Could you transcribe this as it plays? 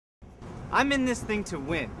I'm in this thing to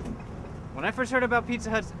win. When I first heard about Pizza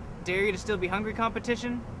Hut's Dare You to Still Be Hungry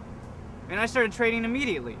competition, and I started training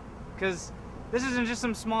immediately. Because this isn't just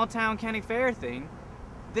some small town county fair thing.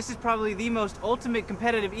 This is probably the most ultimate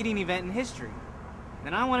competitive eating event in history.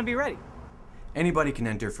 And I want to be ready. Anybody can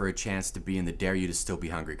enter for a chance to be in the Dare You to Still Be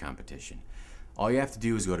Hungry competition. All you have to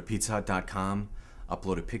do is go to pizzahut.com,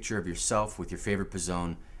 upload a picture of yourself with your favorite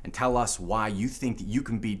pizzone, and tell us why you think that you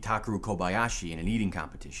can beat Takeru Kobayashi in an eating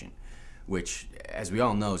competition. Which, as we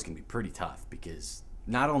all know, is going to be pretty tough because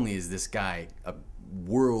not only is this guy a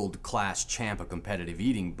world-class champ of competitive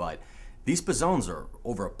eating, but these pizzones are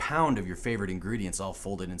over a pound of your favorite ingredients all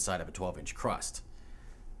folded inside of a 12-inch crust.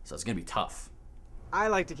 So it's going to be tough. I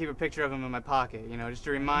like to keep a picture of him in my pocket, just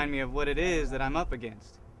to remind me of what it is that I'm up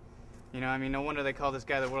against. I mean, no wonder they call this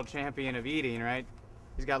guy the world champion of eating, right?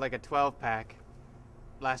 He's got like a 12-pack.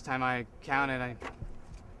 Last time I counted,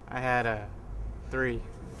 I had 3.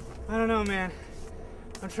 I don't know, man.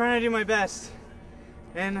 I'm trying to do my best,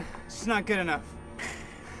 and it's just not good enough.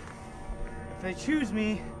 If they choose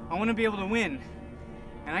me, I want to be able to win,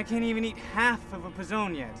 and I can't even eat half of a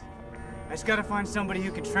pizzone yet. I just gotta find somebody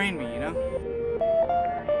who can train me,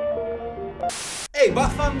 Hey,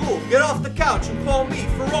 Bafangu, get off the couch and call me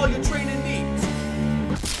for all your training needs.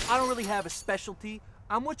 I don't really have a specialty.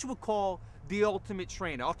 I'm what you would call the ultimate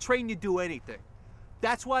trainer. I'll train you to do anything.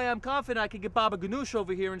 That's why I'm confident I can get Baba Ganoush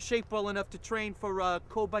over here in shape well enough to train for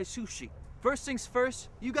Kobayashi. First things first,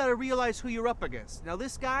 you gotta realize who you're up against. Now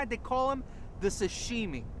this guy, they call him the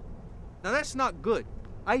sashimi. Now that's not good.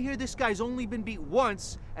 I hear this guy's only been beat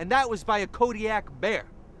once, and that was by a Kodiak bear.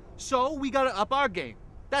 So we gotta up our game.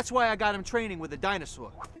 That's why I got him training with a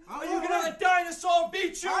dinosaur. Are you gonna let a dinosaur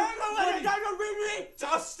beat you? I'm gonna let a dinosaur beat me!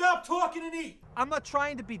 Just stop talking and eat! I'm not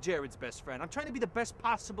trying to be Jared's best friend. I'm trying to be the best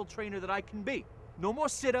possible trainer that I can be. No more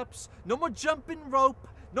sit-ups, no more jumping rope,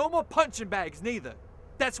 no more punching bags neither.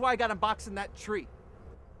 That's why I got him boxing that tree.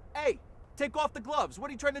 Hey, take off the gloves. What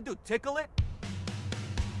are you trying to do, tickle it?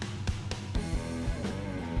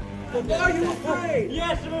 Are you afraid?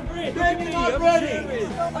 Yes, I'm afraid. Maybe not ready.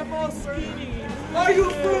 I'm all skinny. Are you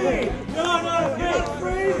afraid? No, I'm not afraid. You're not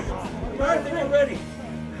afraid? I think you're ready.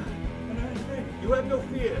 You have no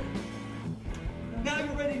fear. Now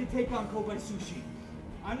you're ready to take on Kobayashi.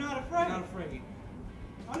 I'm not afraid. You're not afraid.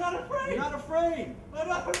 I'm not afraid. You're not afraid. I'm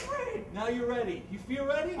not afraid. Now you're ready. You feel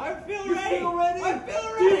ready? I feel you ready. Feel ready? I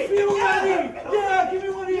feel Do you ready. feel Yeah, ready? I feel Yeah, ready. give me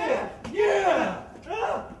one of Yeah. Yeah.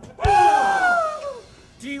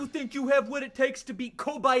 Do you think you have what it takes to beat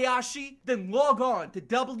Kobayashi? Then log on to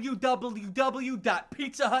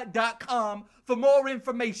www.pizzahut.com for more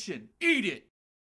information. Eat it!